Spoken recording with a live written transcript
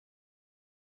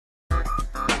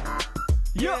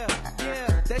Yeah,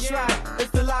 that's right.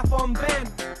 It's the Life on Ben.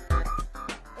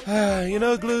 You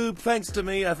know, Gllob, thanks to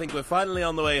me, I think we're finally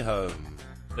on the way home.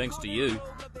 Thanks to you.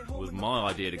 It was my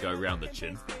idea to go round the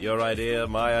chin. Your idea,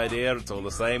 my idea, it's all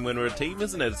the same when we're a team,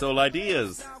 isn't it? It's all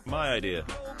ideas. My idea.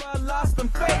 Lost them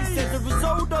faces as a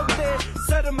result of their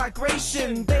sudden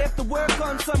migration. They have to work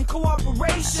on some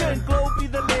cooperation. Gllob be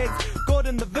the legs, God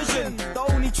in the vision. The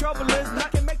only trouble is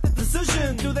not can make the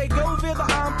decision. Do they go via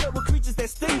the armpit with creatures that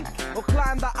stink, or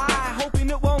climb the eye hoping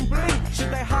it won't blink?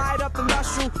 Should they hide up the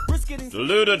nostril, risk getting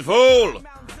Deluded fool!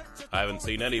 I haven't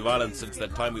seen any violence since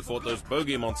that time we fought those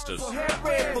bogey monsters.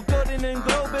 For good and in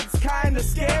Gllob, it's kinda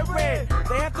scary.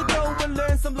 They have to go and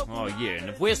learn some Oh yeah, and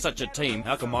if we're such a team,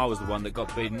 how come I was the one that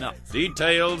got beaten up?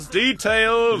 Details,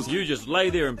 details! You just lay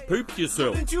there and poop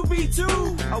yourself. Shouldn't you be too?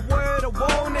 A word of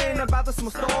warning about the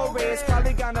small stories.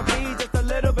 Probably gonna be just a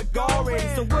little bit gory.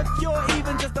 So if you're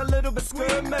even just a little bit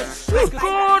squirmish,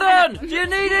 Gordon! Do you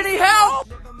need any help?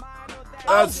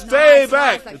 Stay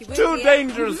back! It's too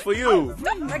dangerous for you!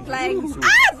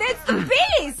 That's the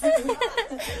beast!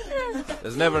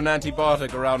 There's never an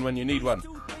antibiotic around when you need one.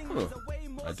 Oh,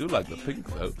 I do like the pink,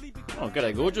 though. Oh,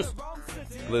 g'day, gorgeous.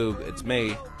 Gllob, it's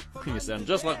me. You sound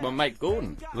just like my mate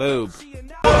Gordon. Gllob.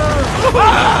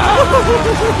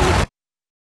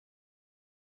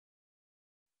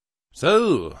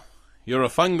 So, you're a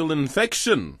fungal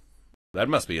infection. That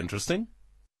must be interesting.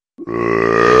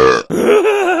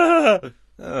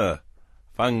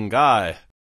 Fungi.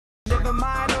 never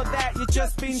mind all that, you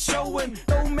just been showing.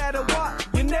 No matter what,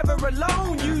 you're never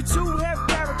alone. You two have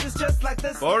characters just like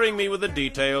this. Boring me with the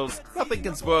details. Nothing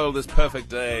can spoil this perfect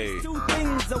day. Two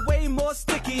things are way more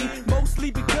sticky,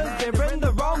 mostly because they're in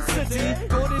the wrong city.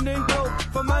 Gordon and Gllob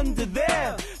from under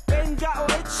there. Ben got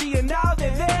all itchy and now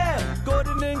they're there.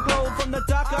 Gordon and Gllob from the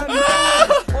dark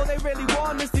unknown. All they really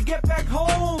want is to get